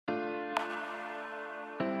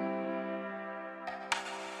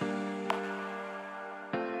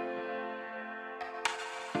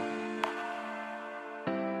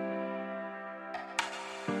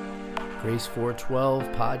Grace 412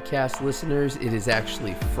 podcast listeners, it is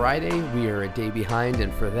actually Friday. We are a day behind,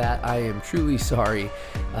 and for that, I am truly sorry.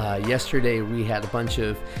 Yesterday, we had a bunch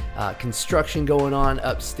of construction going on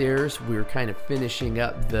upstairs. We were kind of finishing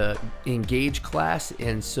up the Engage class,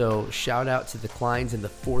 and so shout out to the Kleins and the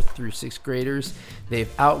 4th through 6th graders.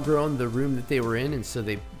 They've outgrown the room that they were in, and so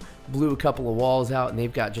they blew a couple of walls out, and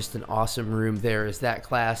they've got just an awesome room there as that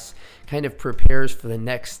class kind of prepares for the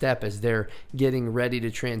next step as they're getting ready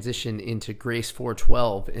to transition into Grace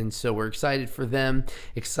 412. And so we're excited for them,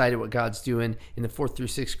 excited what God's doing in the 4th through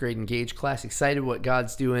 6th grade Engage class, excited what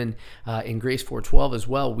God's doing in Grace 412 as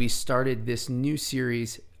well. We started this new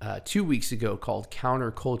series 2 weeks ago called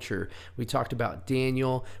Counterculture. We talked about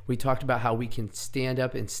Daniel. We talked about how we can stand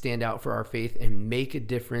up and stand out for our faith and make a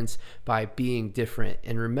difference by being different.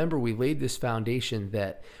 And remember, we laid this foundation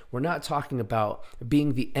that we're not talking about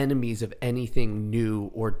being the enemies of anything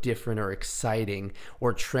new or different or exciting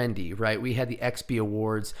or trendy, right? We had the XP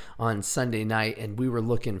Awards on Sunday night, and we were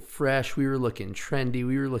looking fresh. We were looking trendy.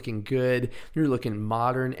 We were looking good. We were looking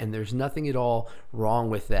modern, and there's nothing at all wrong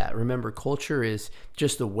with that. Remember, culture is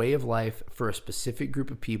just a way of life for a specific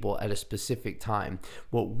group of people at a specific time.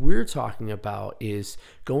 What we're talking about is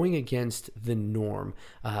going against the norm.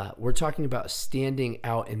 We're talking about standing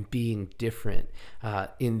out and being different.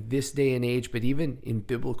 In this day and age, but even in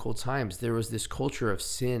biblical times, there was this culture of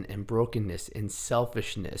sin and brokenness and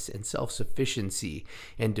selfishness and self-sufficiency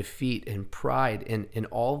and defeat and pride and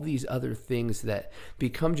all these other things that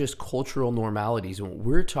become just cultural normalities. And what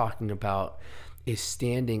we're talking about is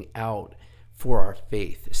standing out for our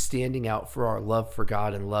faith, standing out for our love for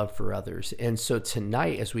God and love for others. And so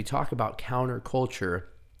tonight, as we talk about counterculture,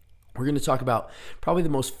 we're going to talk about probably the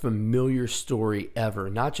most familiar story ever,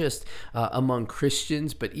 not just among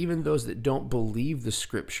Christians, but even those that don't believe the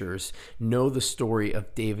scriptures know the story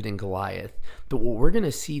of David and Goliath. But what we're going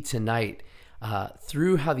to see tonight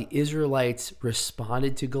through how the Israelites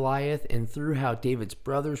responded to Goliath, and through how David's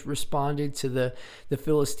brothers responded to the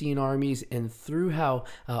Philistine armies, and through how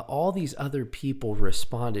all these other people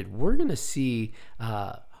responded, we're going to see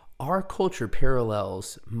our culture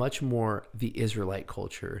parallels much more the Israelite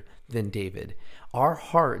culture than David. Our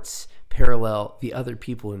hearts parallel the other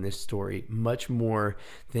people in this story much more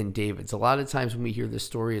than David's. A lot of times when we hear this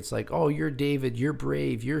story, it's like, oh, you're David, you're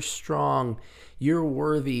brave, you're strong, you're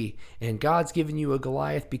worthy, and God's given you a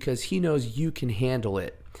Goliath because he knows you can handle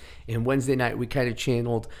it. And Wednesday night, we kind of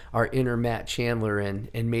channeled our inner Matt Chandler and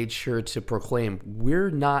made sure to proclaim,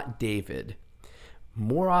 we're not David.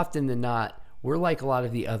 More often than not, we're like a lot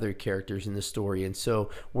of the other characters in the story. And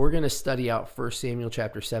so we're going to study out 1 Samuel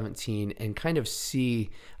chapter 17 and kind of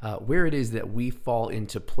see where it is that we fall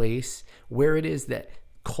into place, where it is that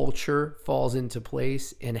culture falls into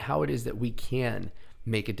place, and how it is that we can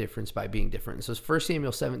make a difference by being different. So 1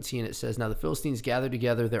 Samuel 17, it says, now the Philistines gathered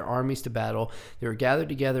together their armies to battle. They were gathered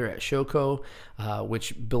together at Shochoh,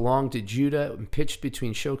 which belonged to Judah, and pitched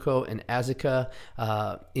between Shochoh and Azekah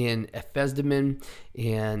in Ephesdammim.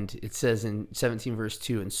 And it says in 17 verse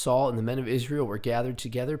 2, and Saul and the men of Israel were gathered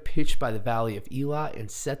together, pitched by the valley of Elah, and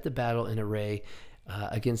set the battle in array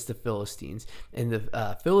against the Philistines. And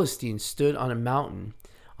the Philistines stood on a mountain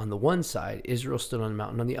on the one side, Israel stood on a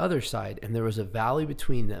mountain on the other side, and there was a valley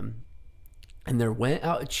between them. And there went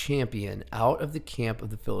out a champion out of the camp of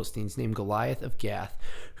the Philistines named Goliath of Gath,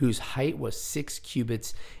 whose height was 6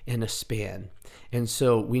 cubits and a span. And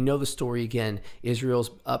so we know the story again. Israel's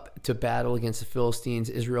up to battle against the Philistines.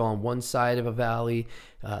 Israel on one side of a valley,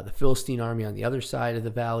 the Philistine army on the other side of the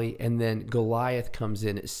valley, and then Goliath comes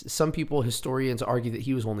in. Some people, historians, argue that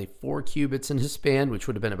he was only 4 cubits in his span, which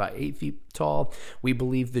would have been about 8 feet tall. We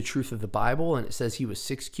believe the truth of the Bible, and it says he was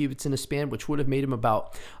 6 cubits in a span, which would have made him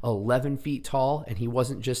about 11 feet tall. And he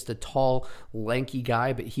wasn't just a tall, lanky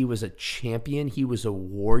guy, but he was a champion. He was a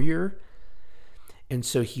warrior. And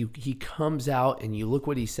so he comes out, and you look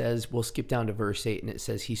what he says. We'll skip down to verse 8, and it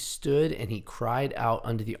says, he stood and he cried out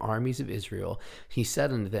unto the armies of Israel. He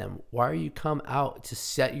said unto them, why are you come out to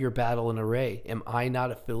set your battle in array? Am I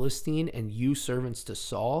not a Philistine, and you servants to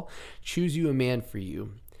Saul? Choose you a man for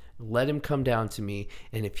you. Let him come down to me,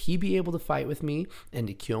 and if he be able to fight with me and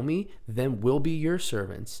to kill me, then we'll be your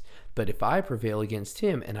servants. But if I prevail against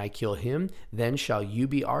him and I kill him, then shall you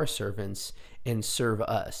be our servants and serve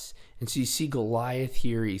us. And so you see Goliath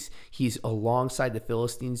here, he's alongside the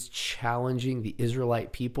Philistines, challenging the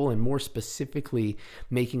Israelite people, and more specifically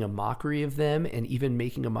making a mockery of them and even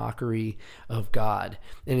making a mockery of God.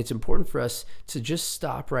 And it's important for us to just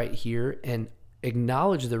stop right here and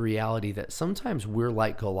acknowledge the reality that sometimes we're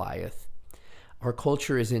like Goliath. Our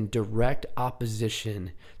culture is in direct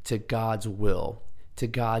opposition to God's will. to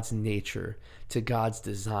God's nature, to God's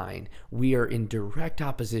design. We are in direct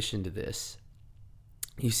opposition to this.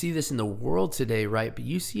 You see this in the world today, right? But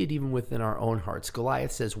you see it even within our own hearts.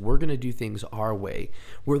 Goliath says, we're going to do things our way.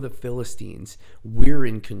 We're the Philistines. We're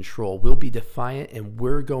in control. We'll be defiant, and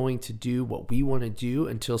we're going to do what we want to do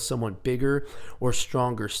until someone bigger or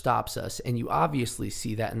stronger stops us. And you obviously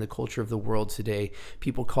see that in the culture of the world today.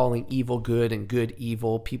 People calling evil good and good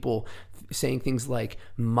evil. People saying things like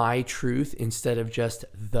my truth instead of just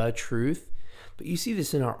the truth. But you see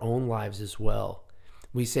this in our own lives as well.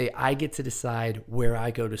 We say, I get to decide where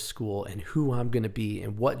I go to school and who I'm going to be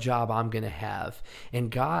and what job I'm going to have.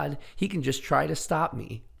 And God, he can just try to stop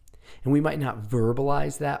me. And we might not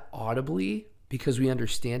verbalize that audibly because we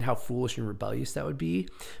understand how foolish and rebellious that would be.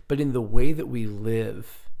 But in the way that we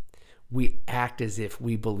live, we act as if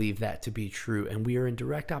we believe that to be true. And we are in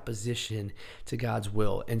direct opposition to God's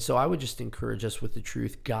will. And so I would just encourage us with the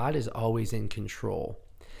truth. God is always in control.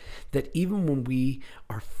 That even when we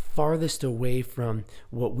are farthest away from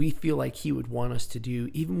what we feel like he would want us to do,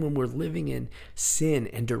 even when we're living in sin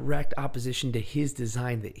and direct opposition to his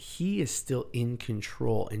design, that he is still in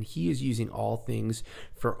control and he is using all things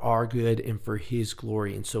for our good and for his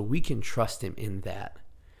glory. And so we can trust him in that.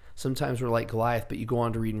 Sometimes we're like Goliath, but you go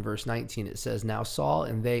on to read in verse 19, it says, Now Saul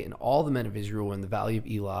and they and all the men of Israel were in the valley of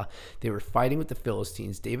Elah. They were fighting with the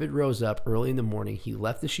Philistines. David rose up early in the morning. He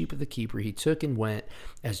left the sheep of the keeper. He took and went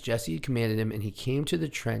as Jesse had commanded him, and he came to the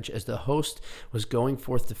trench as the host was going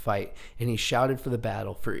forth to fight, and he shouted for the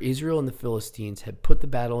battle. For Israel and the Philistines had put the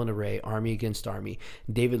battle in array, army against army.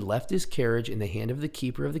 David left his carriage in the hand of the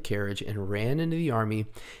keeper of the carriage and ran into the army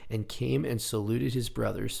and came and saluted his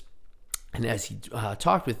brothers. And as he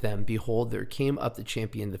talked with them, behold, there came up the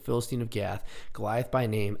champion, the Philistine of Gath, Goliath by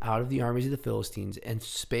name, out of the armies of the Philistines, and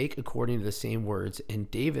spake according to the same words. And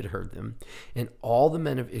David heard them. And all the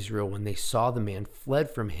men of Israel, when they saw the man, fled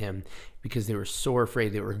from him, because they were sore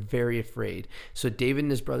afraid. They were very afraid. So David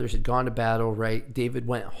and his brothers had gone to battle, right? David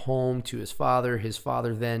went home to his father. His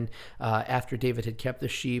father then, after David had kept the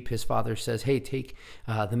sheep, his father says, hey, take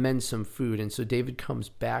the men some food. And so David comes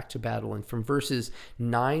back to battle. And from verses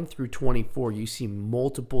 9 through 24, you see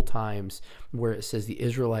multiple times where it says the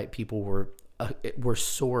Israelite people were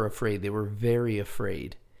sore afraid. They were very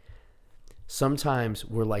afraid. Sometimes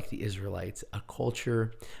we're like the Israelites, a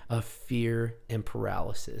culture of fear and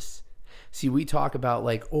paralysis. See, we talk about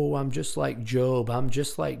like, oh, I'm just like Job. I'm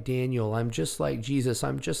just like Daniel. I'm just like Jesus.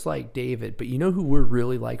 I'm just like David. But you know who we're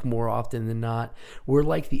really like more often than not? We're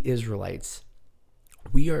like the Israelites.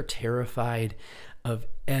 We are terrified of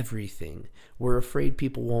everything. We're afraid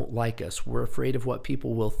people won't like us. We're afraid of what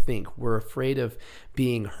people will think. We're afraid of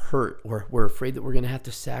being hurt, or we're afraid that we're going to have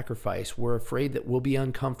to sacrifice. We're afraid that we'll be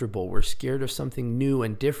uncomfortable. We're scared of something new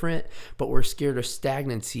and different, but we're scared of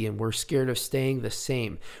stagnancy and we're scared of staying the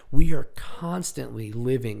same. We are constantly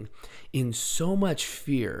living in so much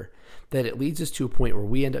fear that it leads us to a point where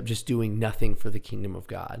we end up just doing nothing for the kingdom of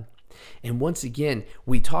God. And once again,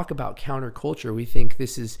 we talk about counterculture. We think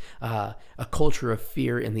this is a culture of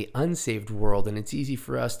fear in the unsaved world. And it's easy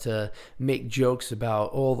for us to make jokes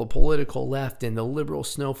about, oh, the political left and the liberal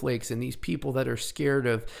snowflakes and these people that are scared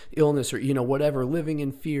of illness or, whatever, living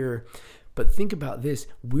in fear. But think about this.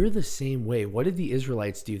 We're the same way. What did the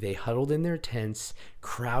Israelites do? They huddled in their tents,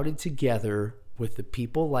 crowded together with the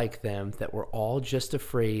people like them that were all just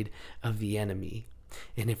afraid of the enemy.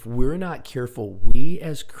 And if we're not careful, we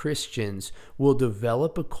as Christians will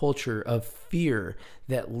develop a culture of fear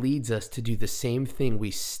that leads us to do the same thing. We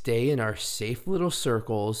stay in our safe little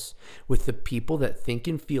circles with the people that think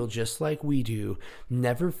and feel just like we do,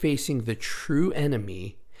 never facing the true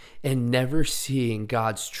enemy and never seeing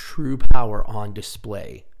God's true power on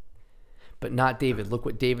display. But not David. Look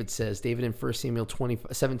what David says. David in 1 Samuel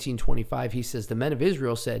 17:25, he says, the men of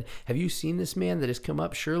Israel said, have you seen this man that has come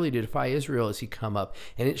up? Surely to defy Israel has he come up.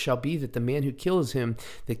 And it shall be that the man who kills him,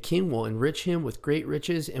 the king will enrich him with great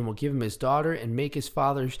riches and will give him his daughter and make his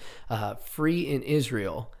fathers free in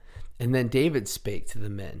Israel. And then David spake to the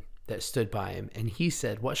men that stood by him. And he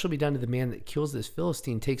said, what shall be done to the man that kills this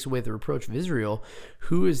Philistine, takes away the reproach of Israel?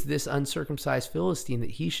 Who is this uncircumcised Philistine that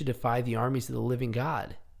he should defy the armies of the living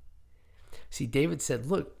God? See, David said,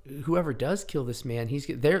 look, whoever does kill this man,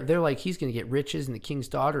 they're like, he's going to get riches and the king's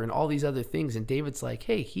daughter and all these other things. And David's like,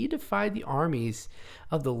 hey, he defied the armies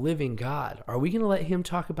of the living God. Are we going to let him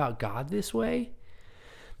talk about God this way?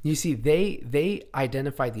 You see, they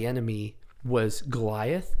identified the enemy was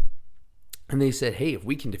Goliath. And they said, hey, if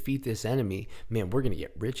we can defeat this enemy, man, we're going to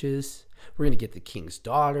get riches. We're going to get the king's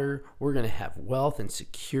daughter. We're going to have wealth and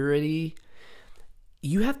security.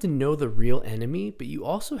 You have to know the real enemy, but you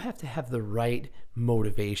also have to have the right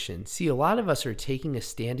motivation. See, a lot of us are taking a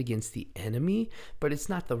stand against the enemy, but it's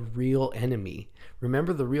not the real enemy.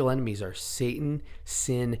 Remember, the real enemies are Satan,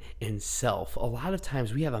 sin, and self. A lot of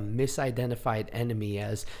times we have a misidentified enemy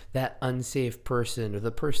as that unsaved person, or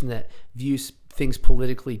the person that views things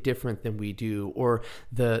politically different than we do, or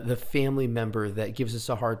the family member that gives us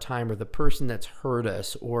a hard time, or the person that's hurt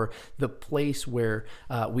us, or the place where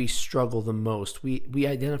we struggle the most. We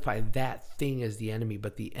identify that thing as the enemy,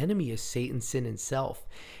 but the enemy is Satan, sin, and self.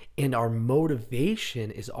 And our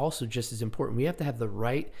motivation is also just as important. We have to have the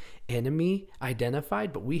right enemy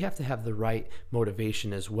identified, but we have to have the right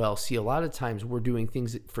motivation as well. See, a lot of times we're doing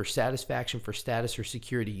things for satisfaction, for status, or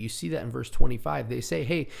security. You see that in verse 25. They say,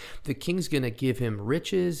 hey, the king's going to give him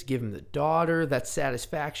riches, give him the daughter. That's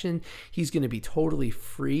satisfaction. He's going to be totally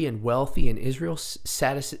free and wealthy in Israel.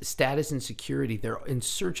 Status and security. They're in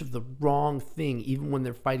search of the wrong thing, even when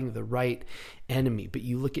they're fighting the right enemy. But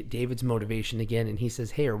you look at David's motivation again, and he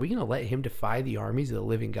says, hey, are we going to let him defy the armies of the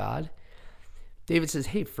living God? David says,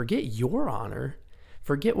 hey, forget your honor.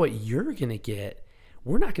 Forget what you're going to get.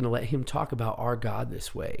 We're not going to let him talk about our God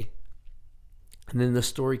this way. And then the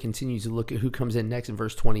story continues to look at who comes in next in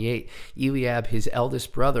verse 28. Eliab, his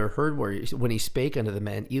eldest brother, heard when he spake unto the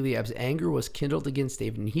men. Eliab's anger was kindled against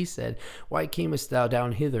David, and he said, why camest thou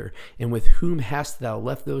down hither? And with whom hast thou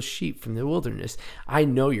left those sheep from the wilderness? I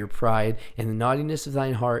know your pride and the naughtiness of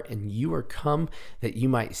thine heart, and you are come that you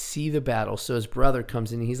might see the battle. So his brother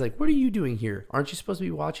comes in, and he's like, what are you doing here? Aren't you supposed to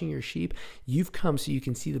be watching your sheep? You've come so you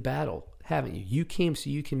can see the battle, haven't you? You came so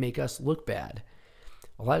you can make us look bad.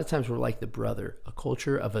 A lot of times we're like the brother, a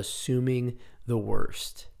culture of assuming the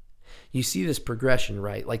worst. You see this progression,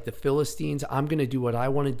 right? Like the Philistines, I'm going to do what I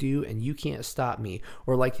want to do and you can't stop me.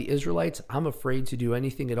 Or like the Israelites, I'm afraid to do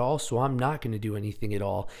anything at all, so I'm not going to do anything at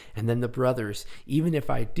all. And then the brothers, even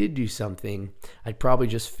if I did do something, I'd probably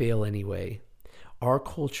just fail anyway. Our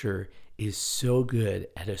culture is so good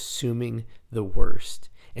at assuming the worst.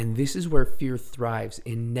 And this is where fear thrives,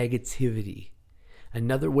 in negativity.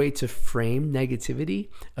 Another way to frame negativity,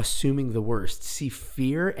 assuming the worst. See,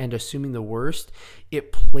 fear and assuming the worst,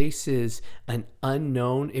 it places an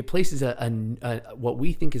unknown, it places what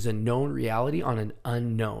we think is a known reality on an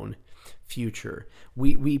unknown future.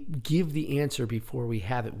 We give the answer before we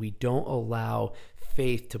have it. We don't allow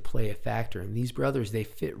faith to play a factor. And these brothers, they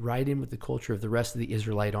fit right in with the culture of the rest of the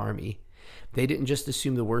Israelite army. They didn't just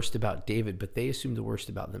assume the worst about David, but they assumed the worst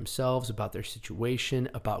about themselves, about their situation,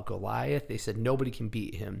 about Goliath. They said nobody can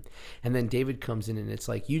beat him. And then David comes in and it's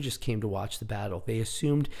like, you just came to watch the battle. They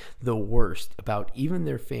assumed the worst about even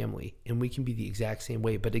their family, and we can be the exact same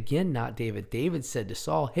way. But again, not David. David said to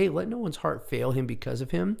Saul, hey, let no one's heart fail him because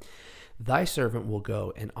of him. Thy servant will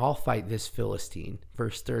go, and I'll fight this Philistine.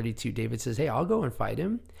 Verse 32, David says, hey, I'll go and fight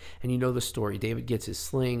him. And you know the story. David gets his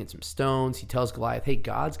sling and some stones. He tells Goliath, hey,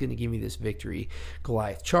 God's going to give me this victory.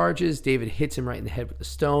 Goliath charges. David hits him right in the head with a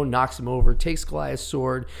stone, knocks him over, takes Goliath's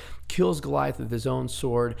sword, kills Goliath with his own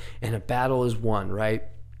sword, and a battle is won, right?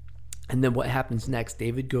 And then what happens next?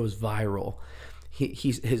 David goes viral.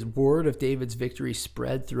 His word of David's victory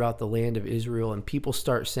spread throughout the land of Israel, and people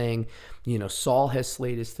start saying, Saul has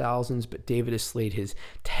slayed his thousands, but David has slayed his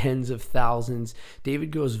tens of thousands.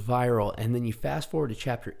 David goes viral, and then you fast forward to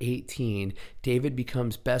chapter 18. David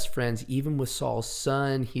becomes best friends even with Saul's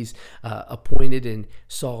son. He's appointed in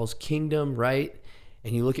Saul's kingdom, right?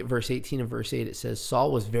 And you look at verse 18 and verse 8, it says,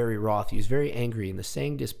 Saul was very wroth. He was very angry, and the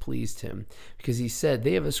saying displeased him, because he said,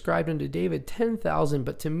 they have ascribed unto David 10,000,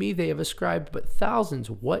 but to me they have ascribed but thousands.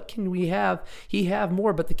 What can we have? He have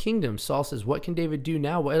more but the kingdom. Saul says, what can David do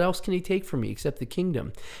now? What else can he take from me except the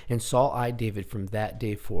kingdom? And Saul eyed David from that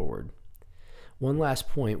day forward. One last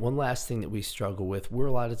point, one last thing that we struggle with. We're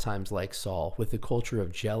a lot of times like Saul, with the culture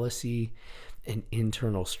of jealousy and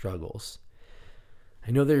internal struggles. I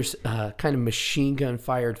know there's kind of machine gun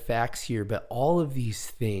fired facts here, but all of these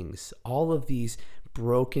things, all of these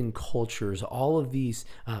broken cultures, all of these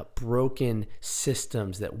broken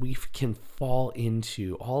systems that we can fall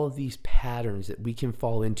into, all of these patterns that we can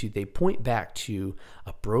fall into, they point back to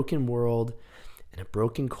a broken world and a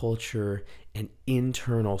broken culture and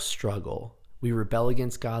internal struggle. We rebel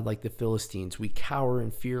against God like the Philistines. We cower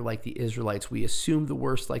in fear like the Israelites. We assume the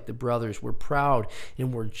worst like the brothers. We're proud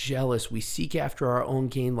and we're jealous. We seek after our own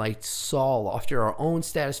gain like Saul, after our own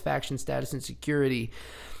satisfaction, status, and security.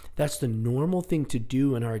 That's the normal thing to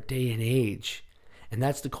do in our day and age. And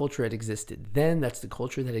that's the culture that existed then. That's the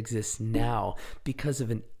culture that exists now because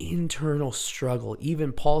of an internal struggle.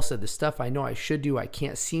 Even Paul said, the stuff I know I should do, I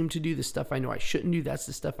can't seem to do. The stuff I know I shouldn't do, that's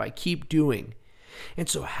the stuff I keep doing. And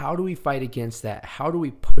so how do we fight against that? How do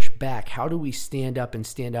we push back? How do we stand up and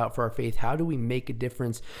stand out for our faith? How do we make a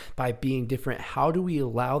difference by being different? How do we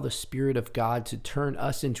allow the Spirit of God to turn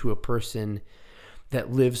us into a person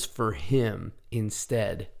that lives for Him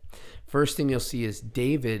instead? First thing you'll see is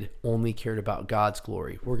David only cared about God's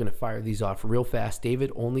glory. We're going to fire these off real fast.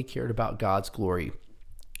 David only cared about God's glory.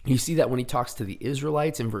 You see that when he talks to the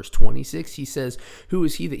Israelites in verse 26, he says, "Who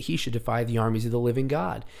is he that he should defy the armies of the living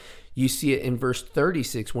God?" You see it in verse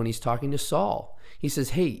 36 when he's talking to Saul. He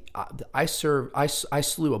says, "Hey, I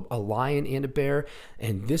slew a lion and a bear,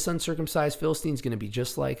 and this uncircumcised Philistine is going to be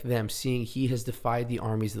just like them, seeing he has defied the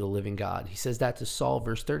armies of the living God." He says that to Saul,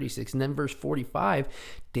 verse 36. And then verse 45,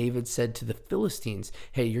 David said to the Philistines,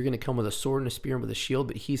 "Hey, you're going to come with a sword and a spear and with a shield,"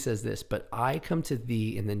 but he says this, "But I come to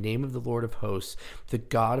thee in the name of the Lord of hosts, the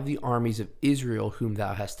God of the armies of Israel, whom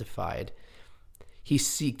thou hast defied." He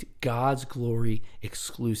sought God's glory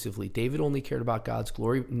exclusively. David only cared about God's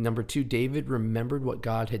glory. Number two, David remembered what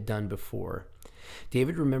God had done before.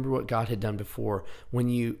 David remembered what God had done before. When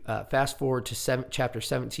you fast forward to chapter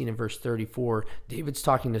 17 and verse 34, David's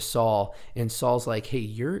talking to Saul, and Saul's like, "Hey,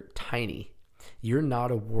 you're tiny. You're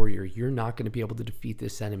not a warrior. You're not going to be able to defeat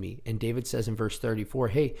this enemy." And David says in verse 34,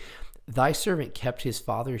 "Hey, thy servant kept his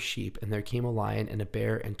father's sheep, and there came a lion and a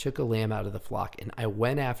bear and took a lamb out of the flock. And I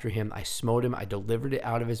went after him, I smote him, I delivered it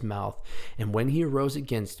out of his mouth. And when he arose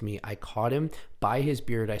against me, I caught him by his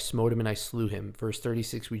beard, I smote him, and I slew him." Verse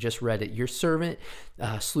 36, we just read it. "Your servant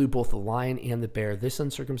slew both the lion and the bear. This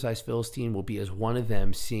uncircumcised Philistine will be as one of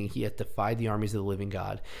them, seeing he hath defied the armies of the living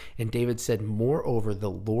God." And David said, "Moreover,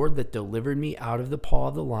 the Lord that delivered me out of the paw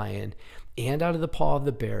of the lion and out of the paw of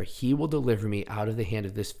the bear, he will deliver me out of the hand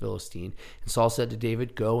of this Philistine." And Saul said to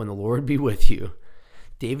David, "Go, and the Lord be with you."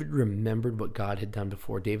 David remembered what God had done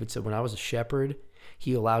before. David said, "When I was a shepherd,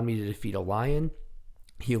 he allowed me to defeat a lion.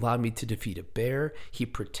 He allowed me to defeat a bear. He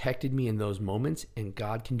protected me in those moments, and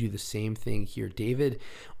God can do the same thing here." David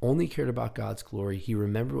only cared about God's glory. He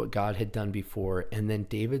remembered what God had done before, and then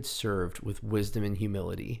David served with wisdom and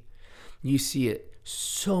humility. You see it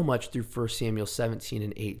so much through 1 Samuel 17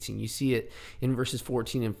 and 18. You see it in verses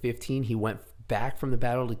 14 and 15. He went back from the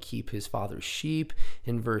battle to keep his father's sheep.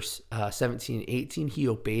 In verse 17 and 18, he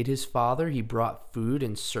obeyed his father. He brought food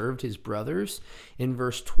and served his brothers. In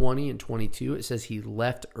verse 20 and 22, it says he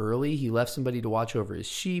left early. He left somebody to watch over his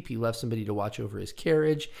sheep. He left somebody to watch over his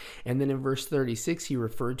carriage. And then in verse 36, he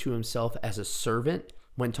referred to himself as a servant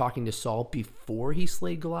when talking to Saul before he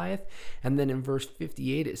slayed Goliath. And then in verse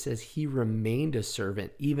 58, it says he remained a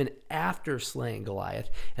servant even after slaying Goliath.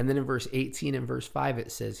 And then in verse 18 and verse 5,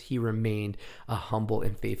 it says he remained a humble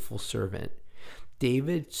and faithful servant.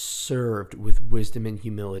 David served with wisdom and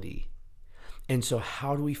humility. And so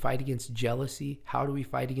how do we fight against jealousy? How do we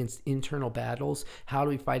fight against internal battles? How do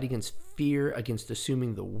we fight against fear, against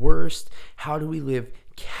assuming the worst? How do we live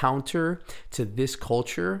counter to this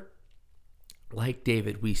culture? Like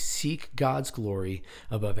David, we seek God's glory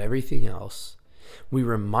above everything else. We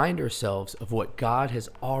remind ourselves of what God has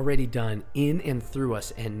already done in and through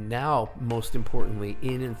us, and now, most importantly,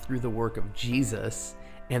 in and through the work of Jesus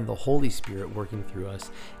and the Holy Spirit working through us.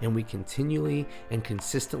 And we continually and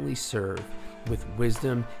consistently serve with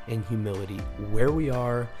wisdom and humility where we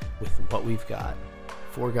are with what we've got,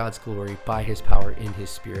 for God's glory, by His power, in His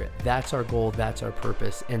Spirit. That's our goal. That's our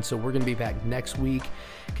purpose. And so we're going to be back next week,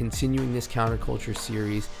 continuing this counterculture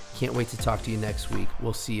series. Can't wait to talk to you next week.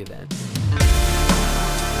 We'll see you then.